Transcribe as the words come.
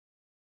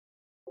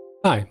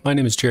Hi, my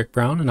name is Jarek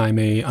Brown, and I'm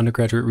an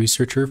undergraduate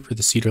researcher for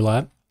the Cedar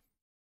Lab.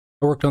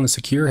 I worked on the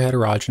Secure,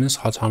 Heterogeneous,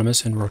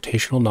 Autonomous, and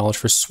Rotational Knowledge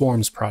for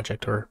Swarms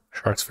project, or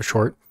SHARKs for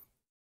short.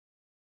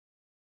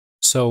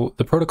 So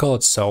the protocol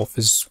itself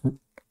is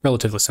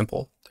relatively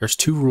simple. There's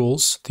two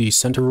rules. The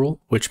center rule,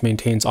 which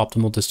maintains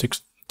optimal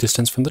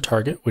distance from the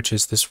target, which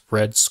is this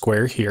red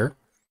square here,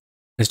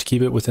 is to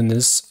keep it within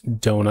this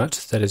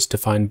donut that is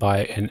defined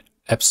by an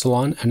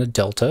epsilon and a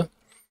delta.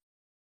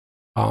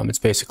 It's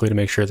basically to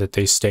make sure that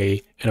they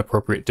stay an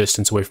appropriate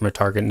distance away from a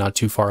target, not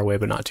too far away,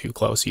 but not too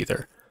close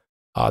either.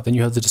 Then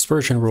you have the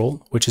dispersion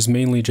rule, which is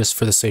mainly just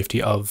for the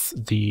safety of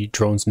the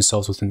drones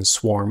themselves within the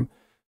swarm.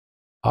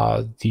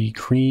 The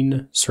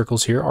green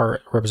circles here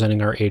are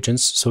representing our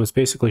agents, so it's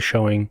basically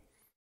showing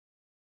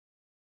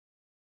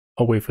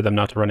a way for them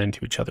not to run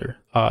into each other.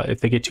 If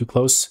they get too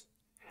close,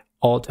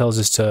 all it tells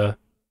is to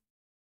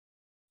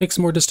make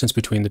some more distance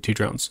between the two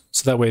drones,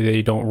 so that way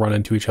they don't run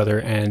into each other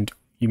and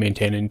you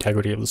maintain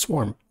integrity of the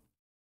swarm.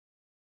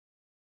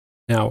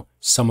 Now,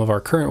 some of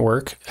our current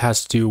work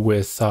has to do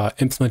with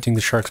implementing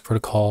the SHARKs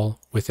protocol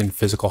within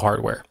physical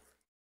hardware.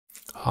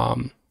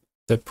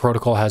 The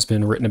protocol has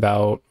been written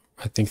about,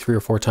 I think, 3 or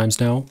 4 times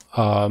now,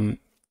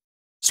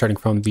 starting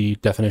from the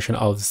definition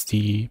of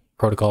the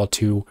protocol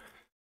to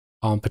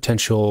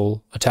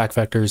potential attack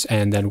vectors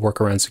and then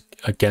workarounds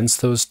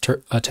against those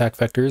attack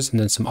vectors,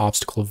 and then some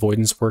obstacle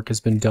avoidance work has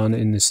been done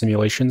in the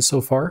simulation so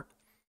far.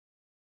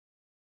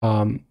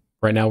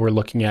 Right now we're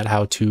looking at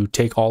how to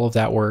take all of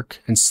that work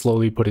and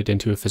slowly put it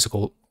into a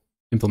physical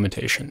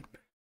implementation.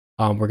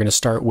 We're going to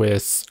start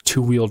with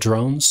 2-wheel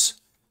drones,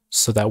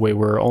 so that way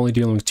we're only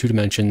dealing with 2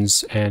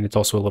 dimensions and it's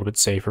also a little bit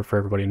safer for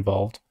everybody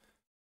involved.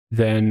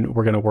 Then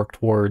we're going to work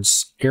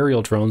towards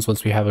aerial drones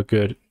once we have a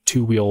good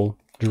 2-wheel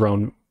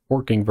drone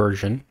working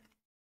version.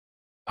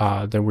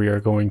 Then we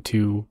are going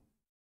to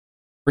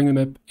bring them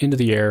up into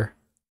the air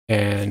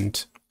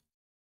and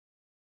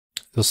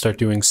they'll start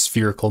doing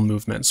spherical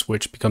movements,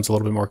 which becomes a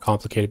little bit more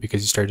complicated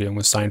because you start dealing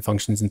with sine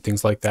functions and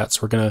things like that.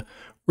 So we're going to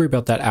worry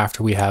about that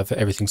after we have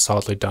everything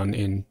solidly done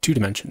in 2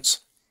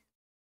 dimensions.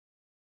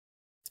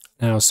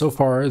 Now, so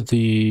far,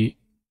 the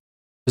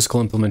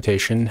physical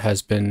implementation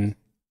has been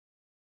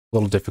a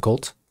little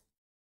difficult,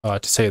 to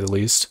say the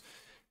least.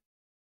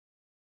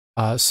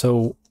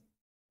 So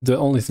the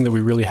only thing that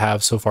we really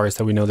have so far is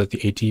that we know that the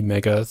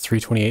ATmega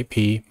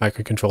 328P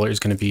microcontroller is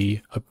going to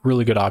be a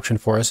really good option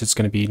for us. It's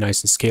going to be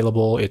nice and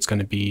scalable. It's going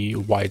to be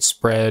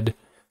widespread. It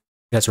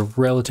has a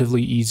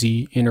relatively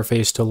easy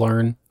interface to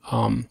learn.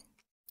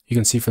 You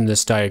can see from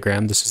this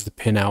diagram, this is the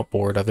pinout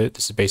board of it.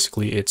 This is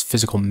basically its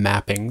physical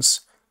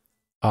mappings.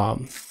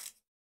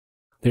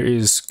 There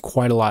is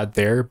quite a lot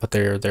there, but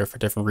they're there for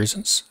different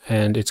reasons,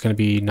 and it's going to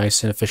be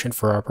nice and efficient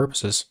for our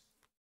purposes.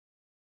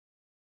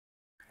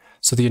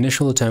 So the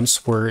initial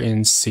attempts were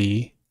in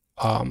C,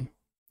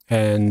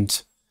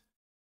 and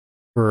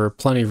for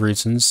plenty of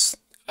reasons,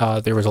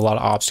 there was a lot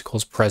of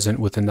obstacles present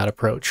within that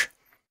approach.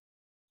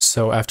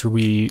 So after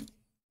we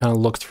kind of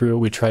looked through it,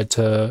 we tried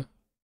to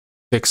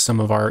fix some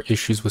of our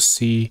issues with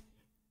C,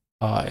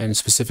 and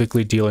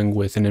specifically dealing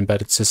with an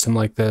embedded system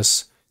like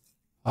this.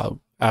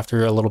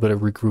 After a little bit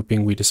of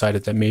regrouping, we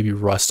decided that maybe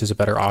Rust is a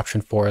better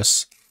option for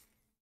us.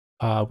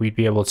 We'd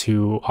be able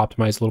to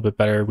optimize a little bit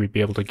better. We'd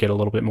be able to get a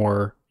little bit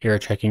more error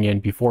checking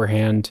in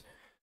beforehand.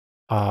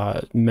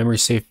 Memory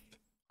safe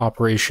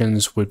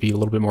operations would be a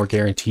little bit more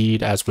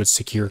guaranteed, as would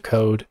secure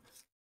code.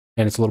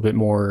 And it's a little bit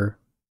more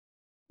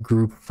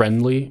group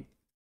friendly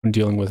when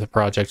dealing with a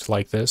project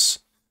like this.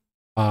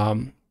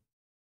 An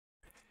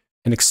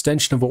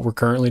extension of what we're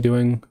currently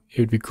doing, it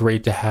would be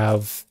great to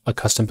have a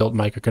custom built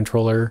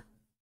microcontroller.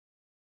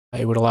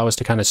 It would allow us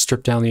to kind of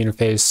strip down the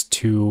interface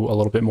to a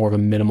little bit more of a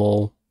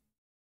minimal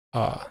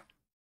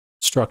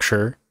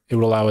structure. It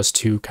would allow us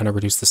to kind of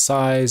reduce the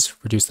size,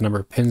 reduce the number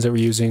of pins that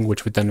we're using,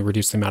 which would then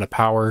reduce the amount of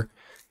power,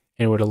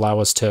 and it would allow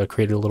us to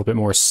create a little bit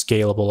more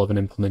scalable of an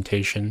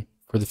implementation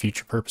for the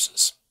future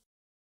purposes.